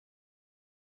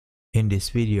In this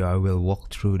video, I will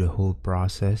walk through the whole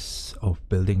process of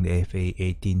building the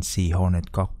A-18C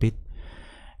Hornet cockpit.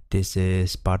 This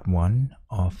is part 1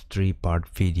 of 3-part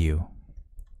video.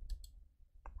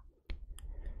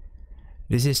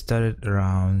 This is started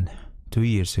around 2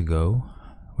 years ago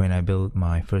when I built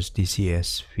my first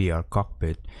DCS VR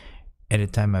cockpit. At the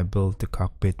time, I built the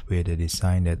cockpit with a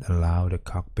design that allowed the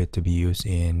cockpit to be used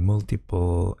in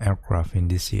multiple aircraft in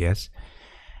DCS.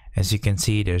 As you can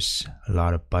see, there's a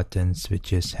lot of buttons,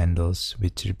 switches, handles,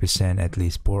 which represent at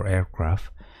least 4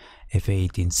 aircraft: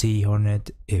 A-18C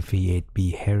Hornet,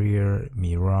 A-8B Harrier,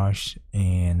 Mirage,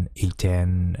 and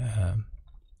A-10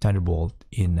 Thunderbolt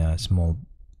in a small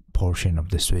portion of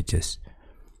the switches.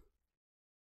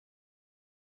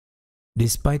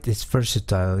 Despite its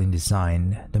versatile in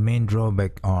design, the main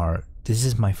drawback are this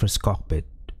is my first cockpit,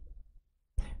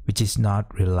 which is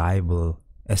not reliable,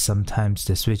 as sometimes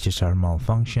the switches are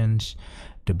malfunctions,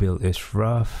 the build is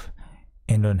rough,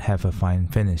 and don't have a fine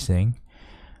finishing.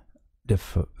 The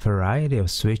variety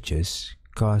of switches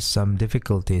cause some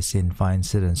difficulties in finding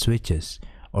certain switches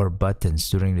or buttons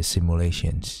during the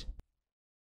simulations.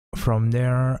 From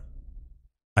there,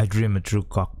 I dream a true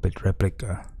cockpit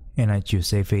replica, and I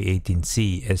choose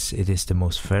A-18C as it is the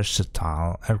most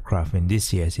versatile aircraft in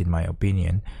DCS in my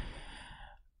opinion,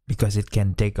 because it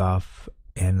can take off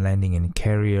and landing in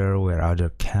carrier where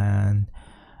others can,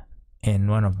 and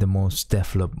one of the most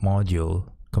developed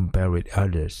module compared with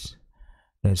others.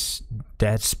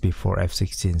 That's before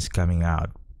F-16's coming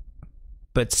out,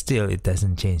 but still it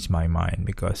doesn't change my mind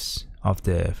because of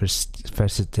the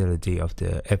versatility of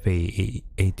the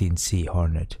A-18C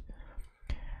Hornet.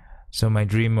 So my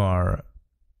dream are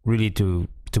really to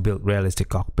build realistic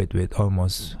cockpit with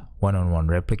almost one-on-one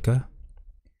replica,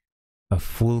 a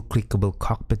full clickable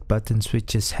cockpit, button,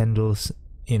 switches, handles,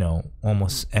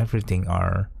 almost everything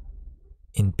are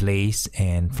in place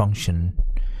and function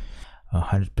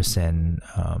 100%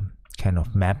 kind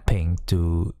of mapping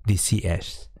to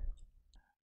DCS.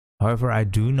 However, I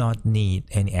do not need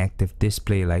any active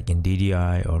display like in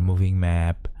DDI or moving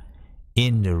map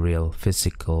in the real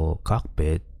physical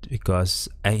cockpit because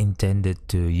I intended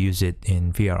to use it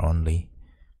in VR only.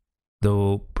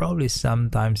 Though probably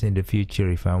sometimes in the future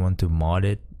if I want to mod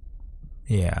it,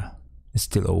 yeah, it's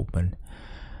still open.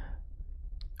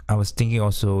 I was thinking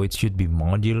also it should be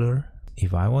modular.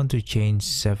 If I want to change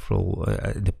several,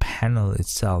 the panel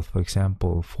itself, for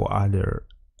example, for other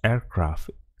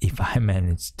aircraft, if I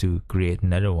manage to create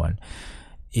another one,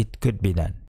 it could be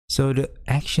done. So the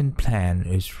action plan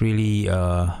is really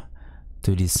to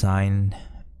design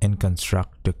and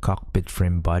construct the cockpit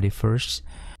frame body first.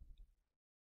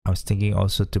 I was thinking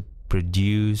also to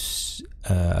produce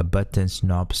buttons,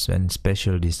 knobs, and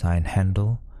special design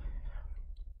handle.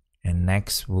 And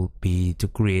next will be to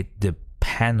create the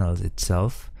panels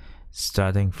itself,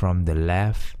 starting from the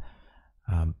left,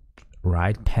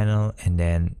 right panel, and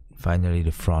then finally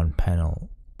the front panel.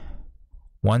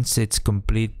 Once it's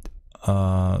complete,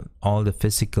 all the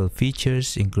physical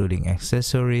features, including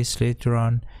accessories later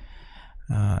on,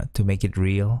 to make it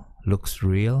real, looks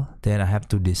real, then I have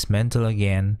to dismantle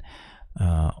again,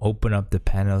 open up the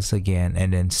panels again,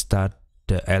 and then start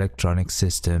the electronic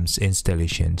systems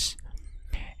installations.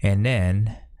 And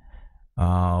then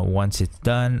once it's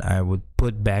done, I would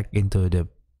put back into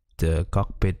the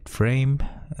cockpit frame,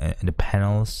 the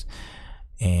panels,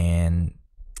 and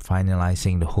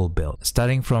finalizing the whole build.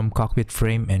 Starting from cockpit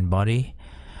frame and body,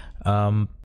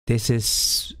 this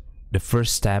is the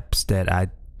first steps that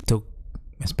I took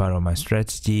as part of my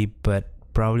strategy, but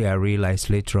probably I realized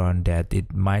later on that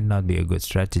it might not be a good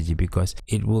strategy because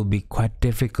it will be quite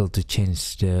difficult to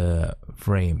change the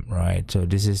frame, right? So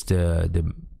this is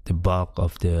the bulk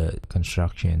of the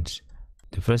constructions.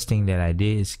 The first thing that I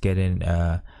did is get in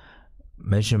a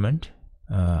measurement.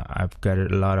 I've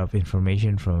gathered a lot of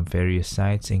information from various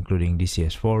sites, including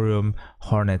DCS Forum,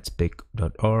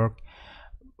 hornetspec.org.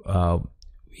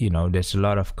 There's a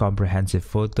lot of comprehensive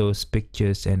photos,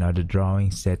 pictures, and other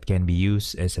drawings that can be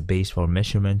used as a base for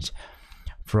measurements.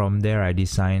 From there, I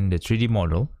designed the 3D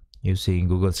model using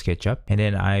Google SketchUp, and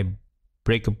then I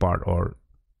break apart or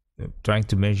trying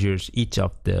to measure each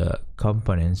of the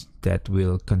components that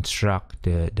will construct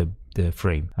the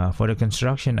frame. For the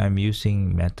construction, I'm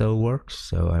using metal works,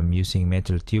 so I'm using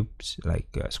metal tubes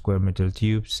like square metal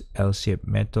tubes, L-shaped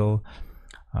metal,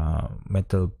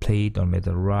 metal plate or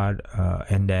metal rod,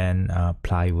 and then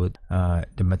plywood.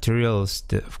 The materials,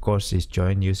 of course, is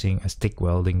joined using a stick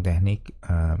welding technique,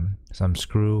 some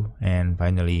screw, and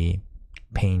finally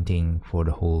painting for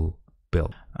the whole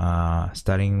build.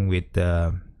 Starting with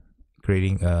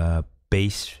creating a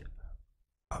base,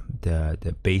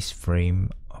 the base frame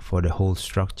for the whole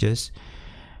structures.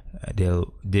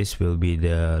 This will be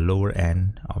the lower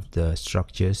end of the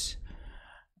structures.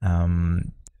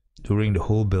 During the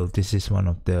whole build, this is one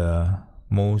of the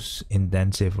most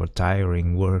intensive or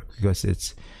tiring work, because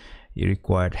it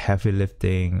required heavy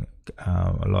lifting,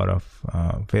 a lot of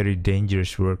very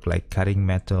dangerous work like cutting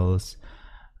metals,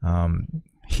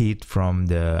 heat from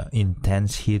the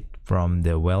intense heat from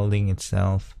the welding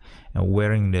itself, and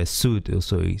wearing the suit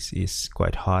also is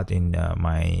quite hot in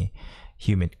my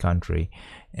humid country.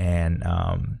 And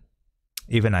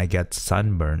even I got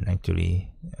sunburn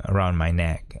actually around my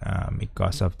neck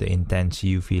because of the intense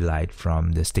UV light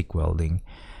from the stick welding.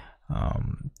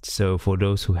 So for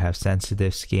those who have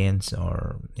sensitive skins,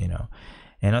 or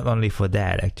and not only for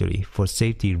that, actually for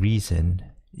safety reason,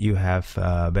 you have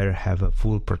better have a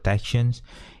full protections,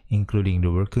 including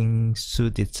the working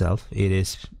suit itself. It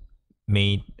is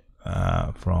made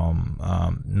from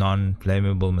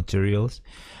non-flammable materials,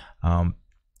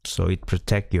 so it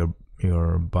protects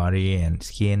your body and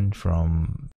skin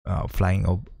from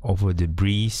flying over the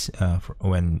breeze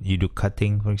when you do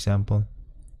cutting, for example,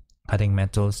 cutting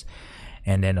metals.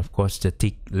 And then of course the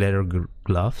thick leather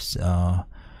gloves,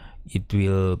 it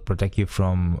will protect you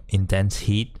from intense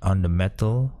heat on the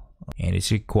metal, and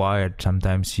it's required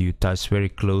sometimes you touch very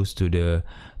close to the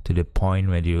point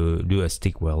where you do a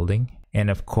stick welding. And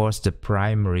of course the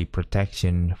primary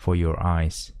protection for your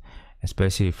eyes,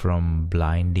 especially from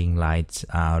blinding lights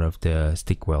out of the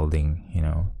stick welding.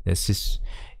 This is,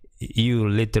 you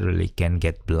literally can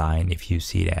get blind if you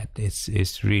see that.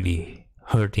 It's really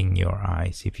hurting your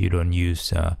eyes if you don't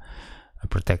use a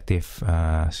protective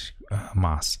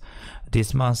mask.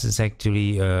 This mask is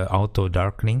actually auto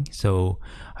darkening, so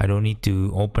I don't need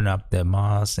to open up the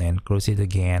mask and close it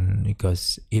again,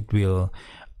 because it will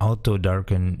auto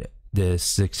darken the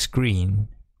screen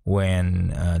when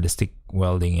the stick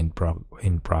welding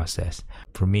in process.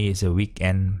 For me, it's a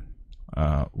weekend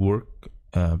work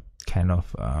kind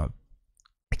of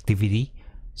activity,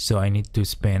 so I need to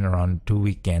spend around 2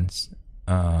 weekends,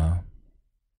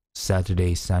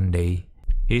 Saturday, Sunday.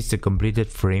 Here's the completed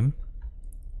frame,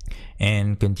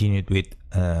 and continued with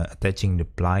attaching the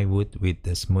plywood with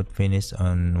the smooth finish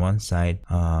on one side,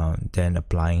 then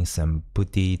applying some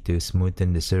putty to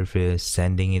smoothen the surface,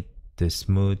 sanding it to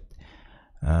smooth,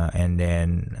 and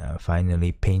then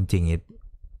finally painting it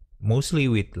mostly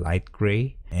with light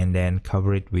gray, and then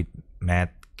cover it with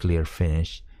matte clear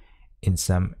finish. In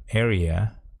some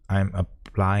area I'm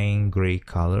applying gray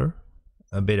color,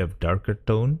 a bit of darker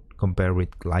tone compared with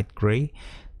light gray,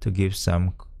 to give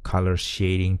some color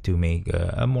shading to make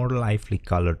a more lively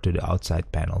color to the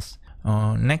outside panels.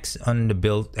 Next on the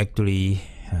build, actually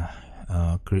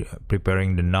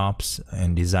preparing the knobs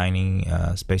and designing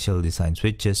special design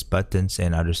switches, buttons,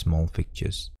 and other small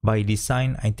fixtures. By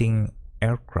design, I think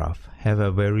aircraft have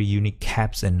a very unique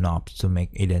caps and knobs to make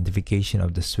identification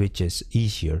of the switches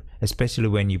easier, especially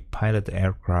when you pilot the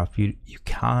aircraft. You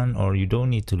can't, or you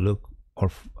don't need to look or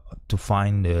to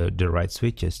find the right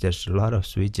switches. There's a lot of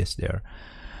switches there,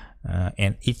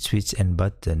 and each switch and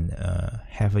button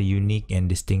have a unique and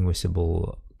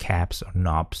distinguishable caps or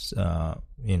knobs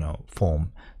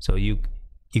form, so you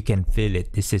can feel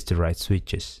it. This is the right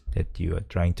switches that you are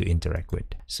trying to interact with.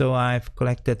 So I've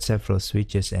collected several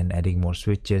switches and adding more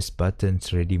switches,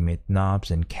 buttons, ready-made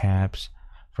knobs and caps,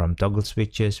 from toggle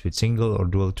switches with single or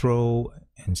dual throw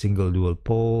and single dual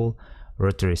pole,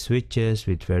 rotary switches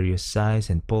with various size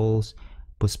and poles,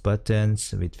 push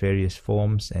buttons with various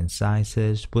forms and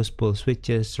sizes, push-pull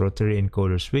switches, rotary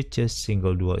encoder switches,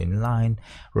 single dual inline,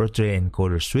 rotary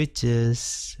encoder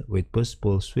switches with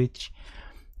push-pull switch,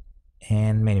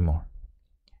 and many more.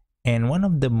 And one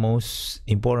of the most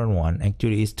important one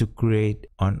actually is to create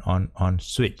on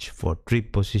switch for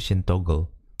trip position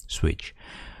toggle switch,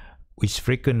 which is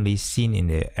frequently seen in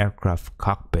the aircraft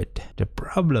cockpit. The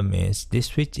problem is this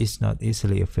switch is not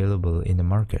easily available in the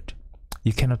market.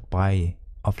 You cannot buy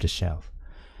off the shelf.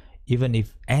 Even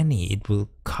if any, it will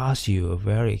cost you a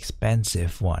very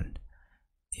expensive one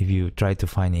if you try to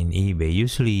find in eBay,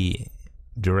 usually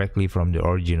directly from the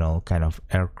original kind of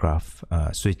aircraft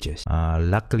switches.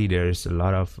 Luckily, there's a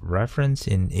lot of reference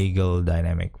in Eagle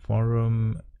Dynamic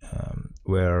Forum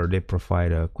where they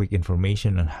provide a quick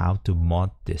information on how to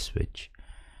mod this switch.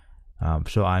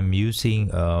 So I'm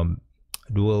using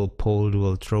dual pole,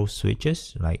 dual throw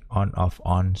switches, like on, off,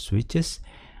 on switches.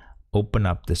 Open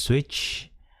up the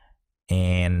switch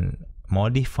and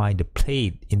modify the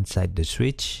plate inside the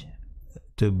switch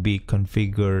to be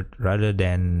configured rather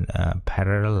than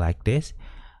parallel like this.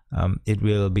 It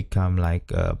will become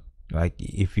like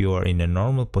if you are in a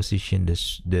normal position,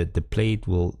 the plate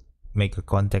will make a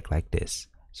contact like this,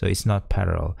 so it's not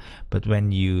parallel. But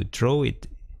when you throw it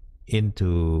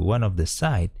into one of the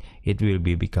side, it will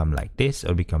become like this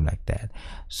or become like that.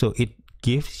 So it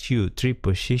gives you 3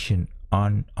 position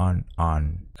on,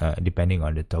 depending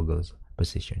on the toggles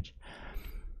positions.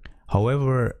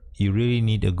 However, you really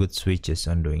need a good switches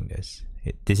on doing this.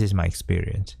 This is my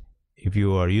experience. If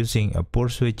you are using a poor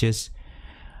switches,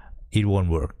 it won't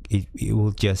work. It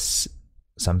will just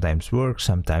sometimes work,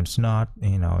 sometimes not.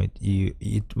 You know,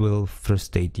 it will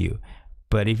frustrate you.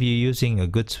 But if you're using a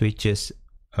good switches,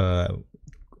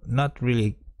 not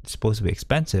really supposed to be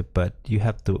expensive, but you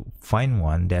have to find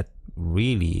one that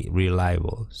really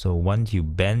reliable. So once you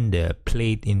bend the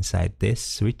plate inside this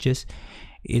switches,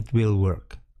 it will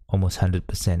work almost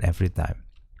 100% every time.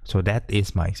 So that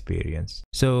is my experience.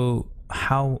 So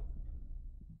how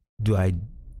do I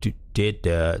did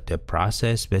the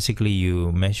process? Basically,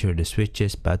 you measure the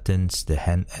switches, buttons, the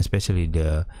hand, especially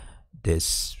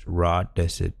this rod,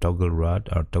 there's a toggle rod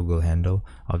or toggle handle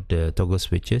of the toggle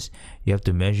switches. You have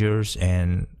to measure,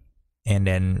 and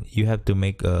then you have to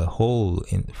make a hole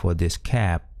for this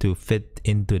cap to fit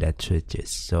into that switches.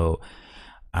 So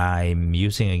I'm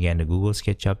using again the Google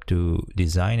SketchUp to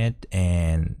design it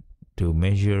and to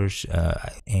measure,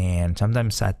 and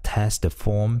sometimes I test the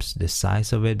forms, the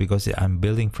size of it, because I'm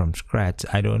building from scratch.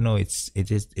 I don't know is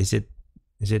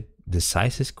it the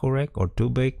size is correct, or too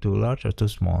big, too large, or too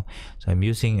small. So I'm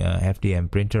using a FDM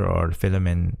printer or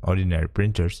filament ordinary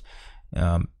printers,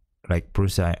 like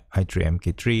Prusa i3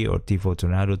 MK3 or T4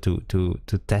 Tornado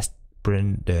to test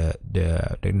print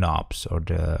the knobs or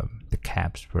the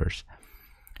caps first.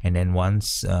 And then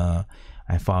once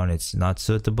I found it's not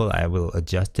suitable, I will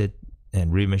adjust it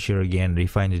and remeasure again,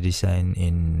 refine the design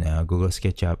in Google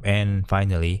SketchUp, and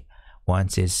finally,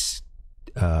 once it's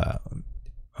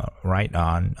right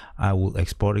on, I will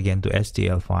export again to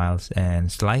STL files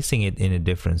and slicing it in a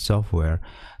different software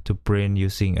to print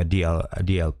using a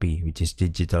DLP, which is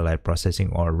digital light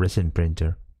processing or resin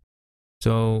printer.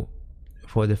 So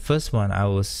for the first one, I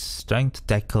was trying to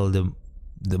tackle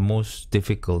the most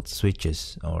difficult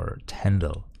switches or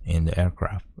handle in the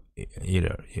aircraft,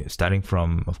 either starting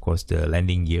from, of course, the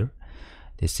landing gear.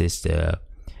 This is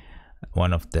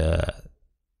one of the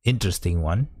interesting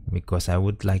one, because I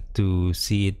would like to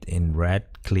see it in red,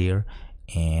 clear,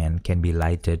 and can be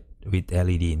lighted with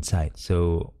LED inside.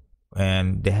 So,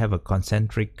 and they have a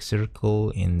concentric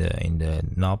circle in the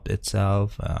knob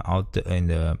itself, in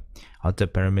the outer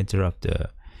perimeter of the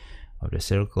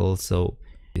circle. So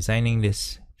designing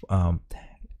this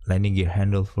landing gear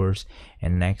handle first,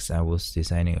 and next I was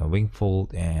designing a wing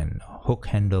fold and hook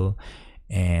handle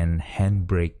and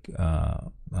handbrake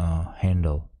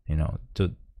handle,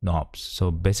 to knobs.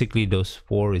 So basically those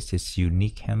 4 is just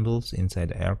unique handles inside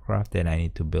the aircraft that I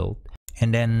need to build.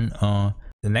 And then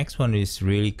the next one is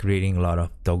really creating a lot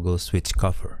of toggle switch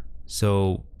cover.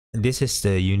 So this is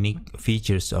the unique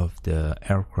features of the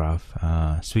aircraft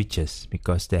switches,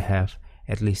 because they have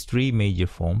at least 3 major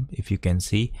form. If you can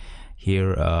see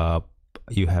here,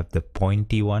 you have the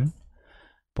pointy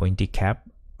cap,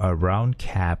 a round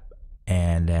cap,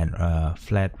 and then a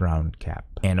flat round cap,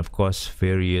 and of course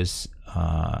various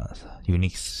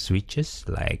unique switches,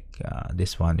 like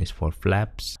this one is for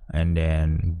flaps, and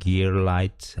then gear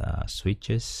light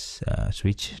switches,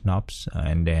 switch knobs,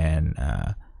 and then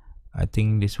I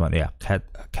think this one, yeah,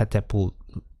 catapult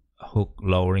hook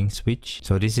lowering switch.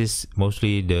 So this is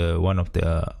mostly one of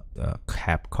the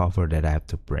cap cover that I have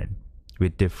to print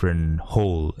with different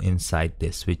hole inside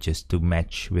the switches to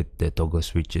match with the toggle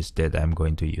switches that I'm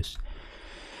going to use.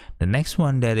 The next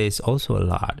one that is also a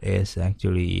lot is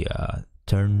actually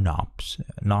turn knobs.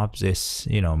 Knobs is,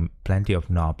 plenty of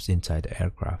knobs inside the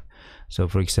aircraft. So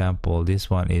for example, this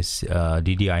one is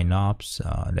DDI knobs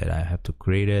that I have to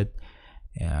create it.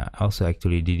 Also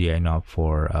actually DDI knob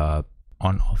for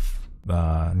on-off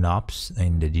knobs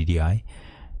in the DDI.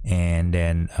 And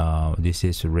then this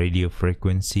is radio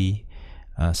frequency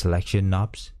selection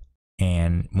knobs.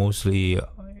 And mostly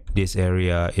this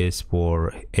area is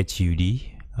for HUD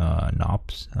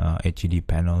knobs, HUD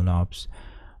panel knobs.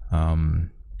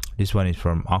 This one is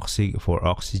for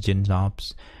oxygen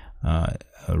knobs,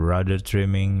 rudder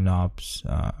trimming knobs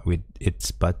with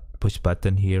its push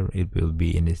button here. It will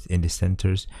be in the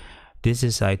centers. This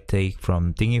is I take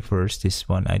from Thingy First. This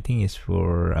one I think is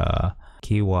for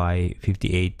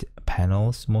KY58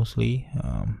 panels mostly,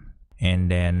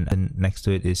 and then next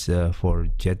to it is for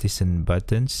jettison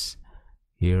buttons.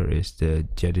 Here is the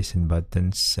jettison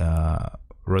buttons,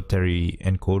 rotary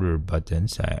encoder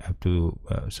buttons. I have to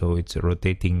so it's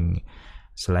rotating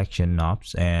selection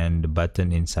knobs and the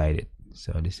button inside it.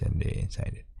 So this and the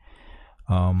inside it.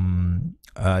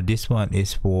 This one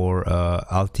is for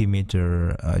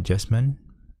altimeter adjustment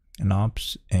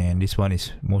knobs, and this one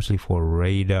is mostly for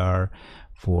radar,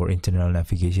 for internal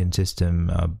navigation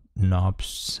system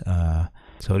knobs.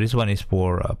 So this one is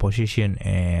for position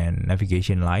and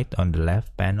navigation light on the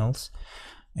left panels,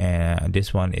 and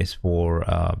this one is for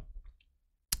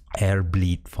air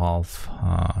bleed valve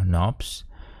knobs.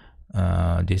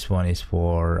 This one is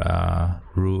for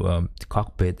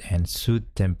cockpit and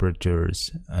suit temperatures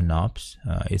knobs.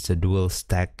 It's a dual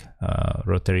stack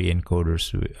rotary encoder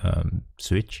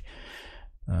switch,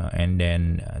 and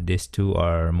then these two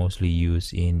are mostly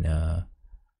used in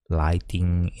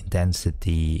lighting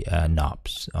intensity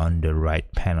knobs on the right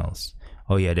panels.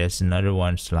 Oh yeah, there's another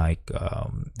ones like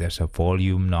there's a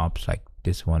volume knobs, like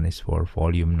this one is for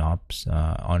volume knobs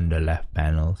on the left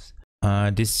panels.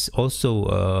 This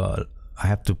also I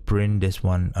have to print this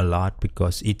one a lot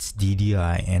because it's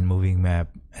DDI and moving map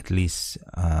at least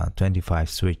 25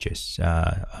 switches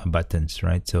buttons,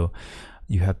 right? So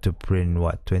you have to print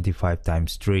what, 25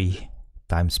 times 3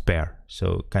 times pair,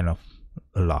 so kind of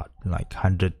a lot, like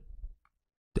 100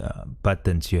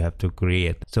 buttons you have to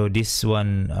create. So this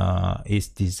one is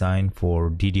designed for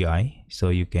DDI, so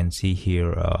you can see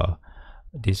here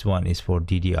this one is for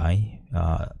DDI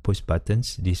push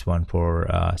buttons, this one for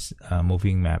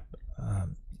moving map.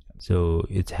 So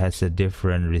it has a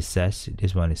different recess.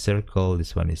 This one is circle,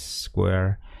 this one is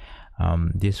square.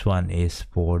 This one is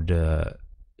for the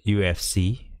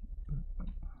UFC.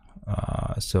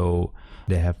 So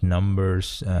they have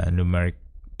numbers, numeric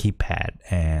keypad,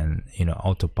 and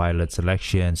autopilot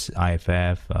selections,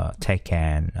 IFF,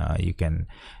 TECAN.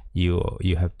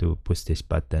 You have to push this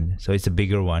button, so it's a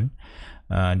bigger one.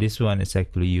 This one is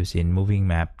actually used in moving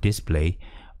map display,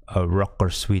 a rocker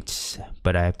switch,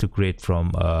 but I have to create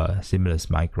from a seamless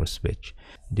micro switch.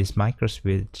 This micro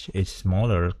switch is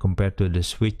smaller compared to the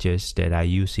switches that I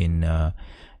use in the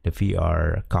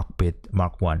VR cockpit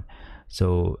Mark 1.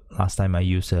 So last time I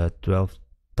used a 12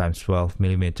 times 12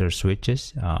 millimeter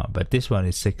switches, but this one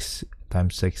is 6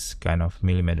 times 6 kind of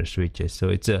millimeter switches.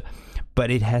 So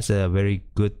but it has a very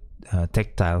good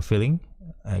tactile feeling,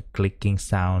 clicking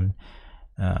sound.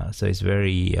 So it's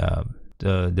very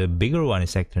the bigger one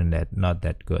is actually not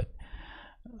that good.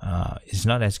 It's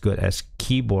not as good as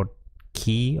keyboard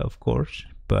key, of course,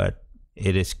 but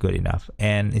it is good enough,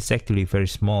 and it's actually very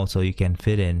small, so you can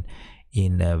fit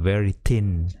in a very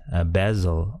thin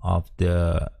bezel of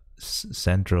the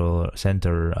center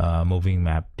moving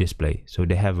map display. So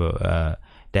they have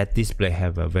that display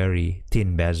have a very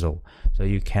thin bezel, so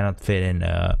you cannot fit in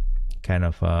a kind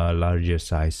of larger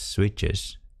size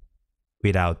switches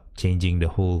without changing the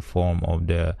whole form of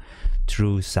the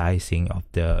true sizing of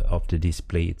the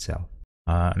display itself.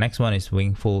 Next one is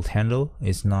wing fold handle.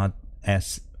 It's not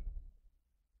as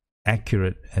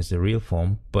accurate as the real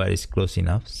form, but it's close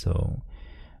enough, so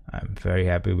I'm very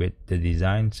happy with the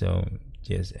design. So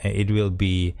yes, it will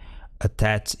be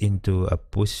attached into a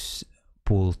push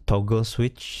pull toggle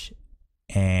switch,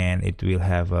 and it will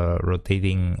have a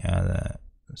rotating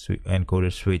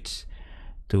encoder switch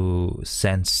to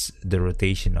sense the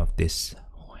rotation of this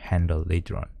handle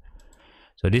later on.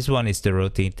 So this one is the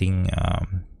rotating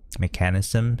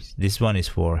mechanism. This one is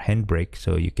for handbrake,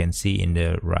 so you can see in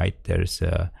the right there's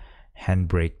a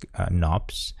handbrake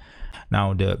knobs.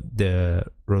 Now the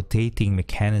rotating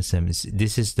mechanism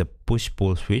this is the push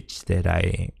pull switch that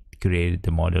I created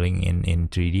the modeling in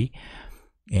 3D,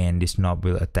 and this knob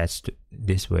will attach to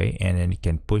this way, and then you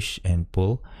can push and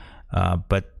pull,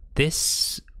 but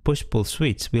this push pull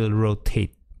switch will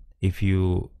rotate if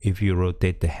you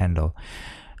rotate the handle,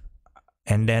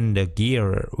 and then the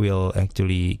gear will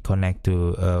actually connect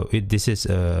to this is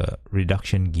a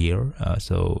reduction gear,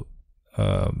 so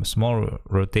small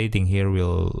rotating here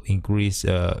will increase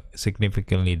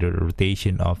significantly the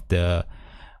rotation of the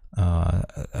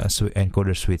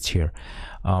encoder switch here.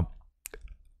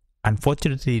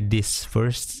 Unfortunately, this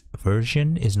first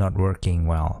version is not working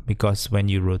well, because when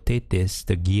you rotate this,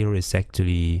 the gear is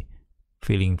actually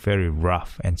feeling very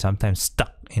rough and sometimes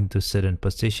stuck into certain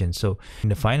positions. So in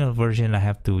the final version, I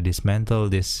have to dismantle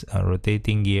this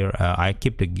rotating gear. I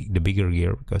keep the bigger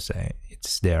gear because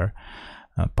it's there,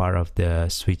 part of the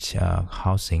switch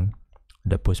housing,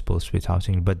 the push-pull switch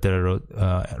housing. But the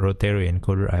rotary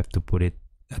encoder, I have to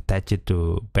attach it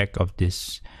to back of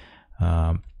this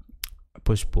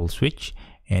push-pull switch,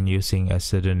 and using a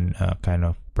certain kind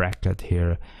of bracket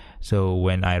here. So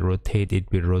when I rotate,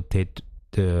 it will rotate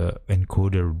the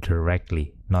encoder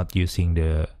directly, not using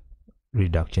the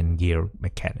reduction gear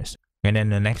mechanism. And then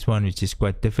the next one, which is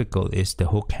quite difficult, is the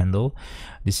hook handle.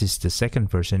 This is the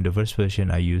second version. The first version,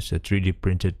 I used a 3D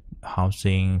printed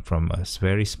housing from a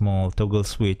very small toggle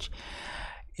switch.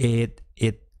 It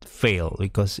failed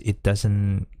because it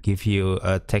doesn't give you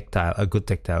a good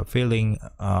tactile feeling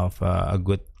of a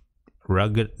good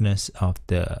ruggedness of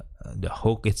the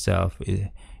hook itself.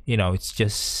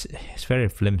 It's very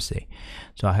flimsy,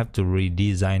 so I have to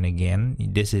redesign again.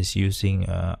 This is using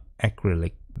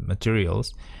acrylic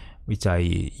materials, which I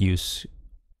use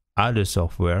other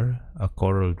software, a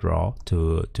Corel Draw,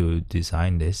 to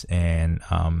design this, and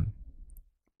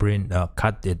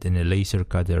cut it in a laser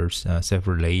cutters,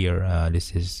 several layer.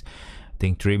 This is, I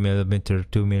think, 3mm,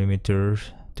 2mm,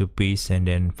 two piece, and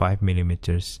then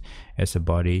 5mm as a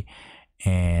body.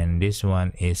 And this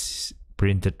one is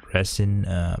printed resin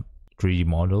 3D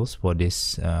models for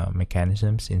this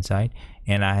mechanisms inside.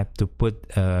 And I have to put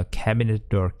a cabinet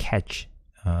door catch,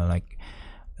 like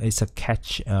it's a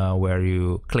catch where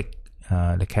you click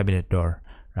the cabinet door,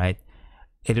 right?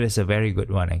 It was a very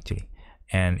good one actually,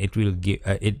 and it will give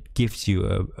it gives you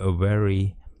a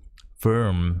very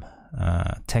firm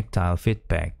tactile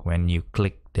feedback when you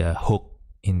click the hook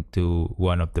into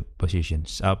one of the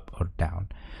positions, up or down.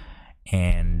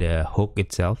 And the hook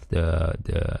itself,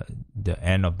 the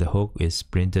end of the hook is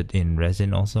printed in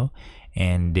resin also,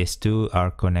 and these two are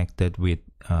connected with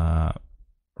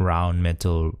round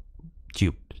metal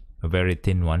tube, a very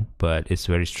thin one, but it's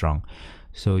very strong.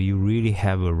 So you really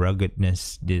have a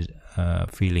ruggedness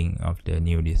feeling of the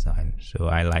new design. So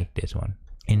I like this one.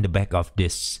 In the back of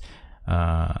this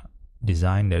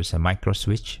design, there's a micro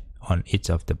switch on each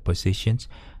of the positions.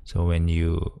 So when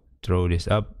you throw this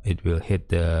up, it will hit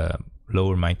the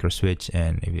lower micro switch,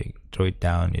 and if you throw it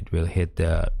down, it will hit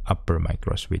the upper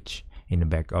micro switch in the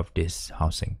back of this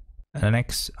housing. And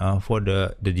next, for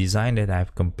the design that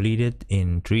I've completed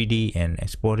in 3D and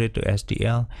exported to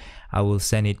STL, I will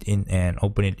send it in and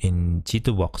open it in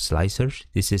G2Box slicers.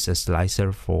 This is a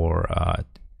slicer for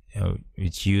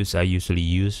which I usually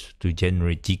use to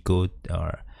generate G-code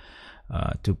or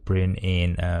to print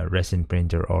in a resin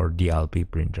printer or DLP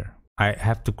printer. I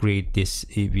have to create this.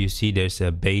 If you see, there's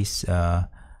a base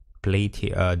plate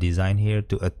here, design here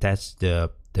to attach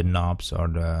the knobs or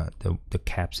the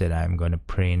caps that I'm going to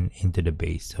print into the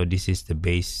base. So this is the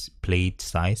base plate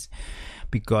size,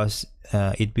 because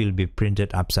it will be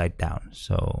printed upside down.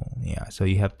 So yeah, so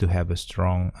you have to have a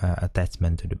strong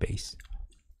attachment to the base.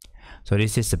 So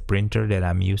this is the printer that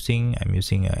I'm using. I'm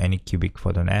using any Cubic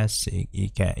Photon S. You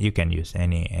can use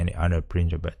any other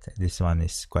printer, but this one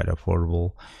is quite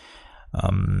affordable.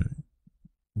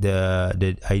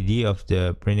 The idea of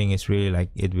the printing is really like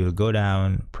it will go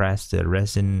down, press the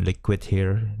resin liquid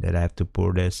here that I have to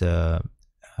pour. There's a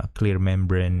clear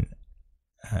membrane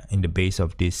in the base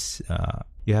of this.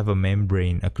 You have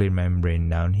a clear membrane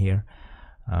down here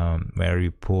where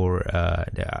you pour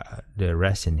the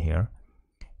resin here,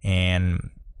 and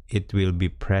it will be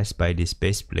pressed by this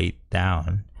base plate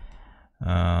down,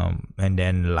 and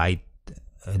then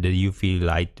the UV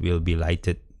light will be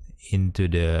lighted into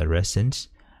the resins.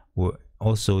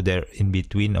 Also, there in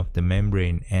between of the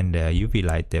membrane and the UV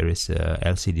light, there is a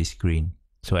LCD screen.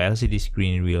 So LCD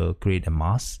screen will create a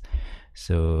mask.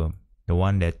 So the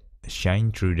one that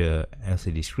shine through the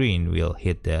LCD screen will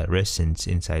hit the resins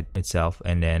inside itself,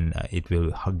 and then it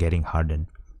will getting hardened.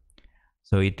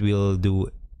 So it will do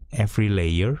every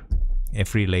layer.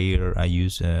 Every layer I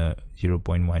use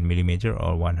 0.1 millimeter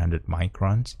or 100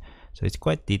 microns. So it's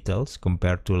quite detailed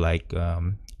compared to like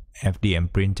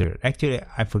FDM printer. Actually,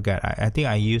 I forgot. I think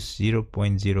I use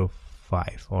 0.05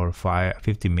 or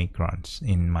 50 microns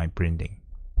in my printing.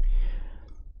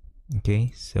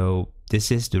 Okay, so this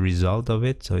is the result of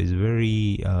it. So it's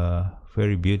very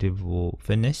very beautiful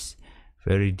finish,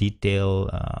 very detailed,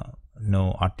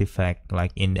 no artifact.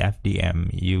 Like in the FDM,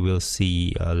 you will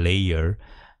see a layer.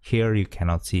 Here you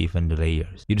cannot see even the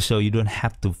layers. So you don't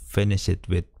have to finish it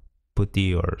with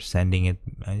putty or sanding it.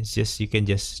 It's just, you can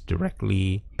just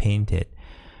directly paint it.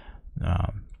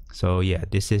 So yeah,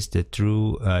 this is the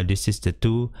two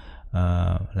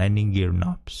landing gear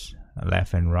knobs,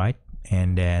 left and right,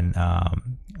 and then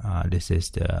this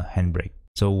is the handbrake.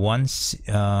 So once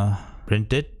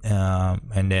printed,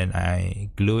 and then I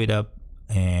glue it up,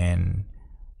 and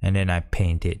then I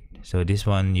paint it. So this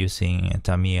one using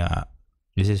Tamiya.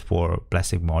 This is for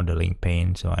plastic modeling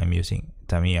paint, so I'm using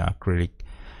Tamiya acrylic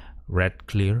red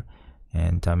clear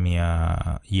and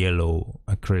Tamiya yellow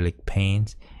acrylic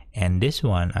paints. And this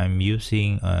one I'm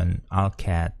using an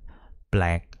Alcat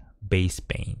black base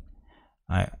paint.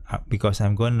 Because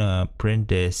I'm gonna print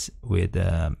this with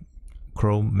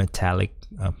chrome metallic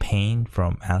paint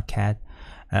from Alcat.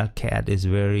 Alcat is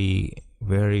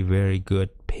very good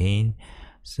paint.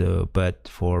 So but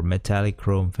for metallic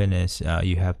chrome finish,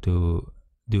 you have to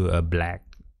do a black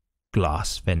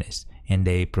gloss finish, and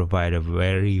they provide a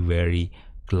very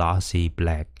glossy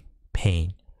black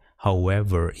paint.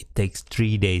 However, it takes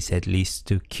 3 days at least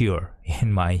to cure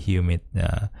in my humid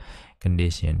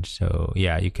condition. So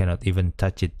yeah, you cannot even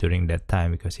touch it during that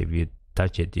time, because if you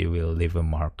touch it, you will leave a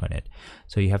mark on it.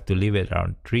 So you have to leave it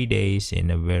around 3 days in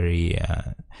a very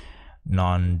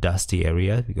non-dusty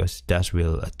area, because dust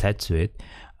will attach to it.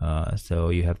 So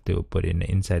you have to put it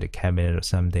inside the cabinet or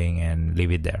something and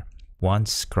leave it there.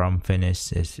 Once chrome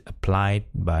finish is applied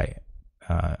by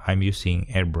I'm using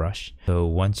airbrush. So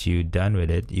once you're done with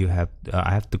it, you have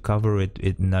I have to cover it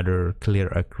with another clear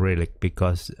acrylic,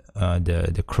 because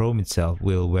the chrome itself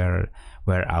will wear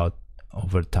out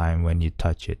over time when you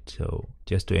touch it. So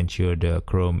just to ensure the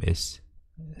chrome is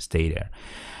stay there.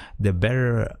 The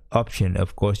better option,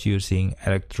 of course, using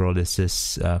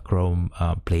electrolysis chrome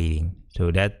plating.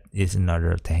 So that is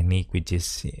another technique, which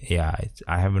is I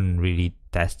haven't really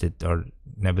tested or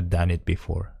never done it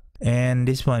before. And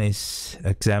this one is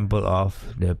example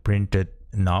of the printed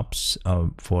knobs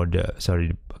for the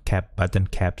button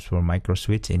caps for micro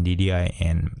switch in DDI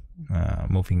and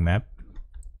moving map.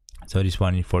 So this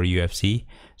one is for UFC.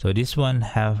 So this one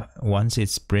once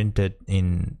it's printed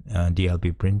in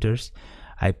DLP printers,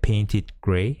 I paint it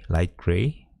gray, light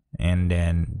gray, and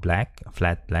then black,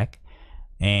 flat black,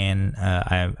 and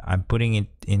I'm putting it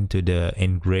into the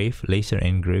laser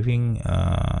engraving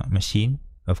machine,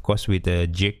 of course with a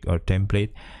jig or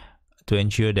template, to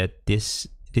ensure that this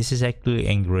is actually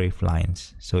engraved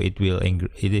lines. So it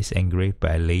is engraved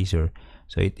by laser.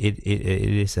 So it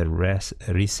is a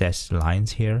recessed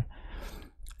lines here.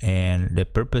 And the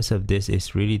purpose of this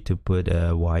is really to put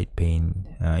a white paint,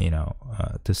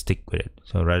 to stick with it.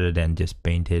 So rather than just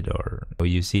paint it, or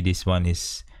you see this one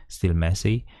is still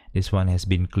messy. This one has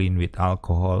been cleaned with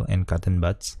alcohol and cotton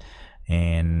buds,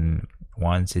 and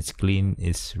once it's clean,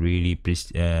 it's really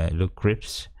look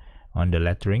crisp on the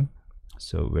lettering,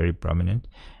 so very prominent.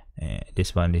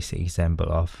 This one is an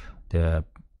example of the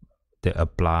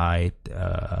applied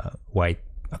white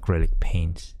acrylic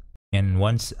paints. And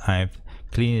once I've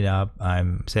cleaned it up,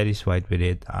 I'm satisfied with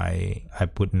it, I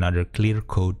put another clear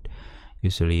coat,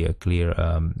 usually a clear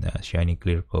shiny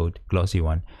clear coat, glossy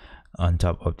one, on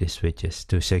top of the switches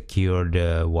to secure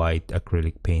the white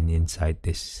acrylic paint inside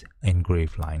this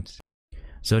engraved lines.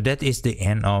 So that is the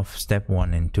end of step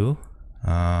 1 and 2.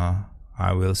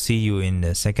 I will see you in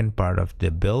the second part of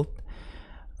the build,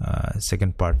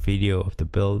 second part video of the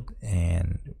build,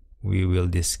 and we will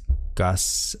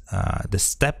discuss the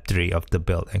step 3 of the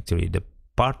build, actually the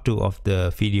part 2 of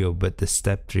the video, but the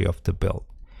step 3 of the build.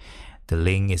 The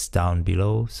link is down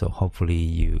below, so hopefully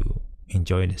you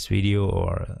enjoy this video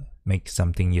or make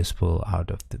something useful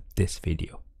out of this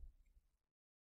video.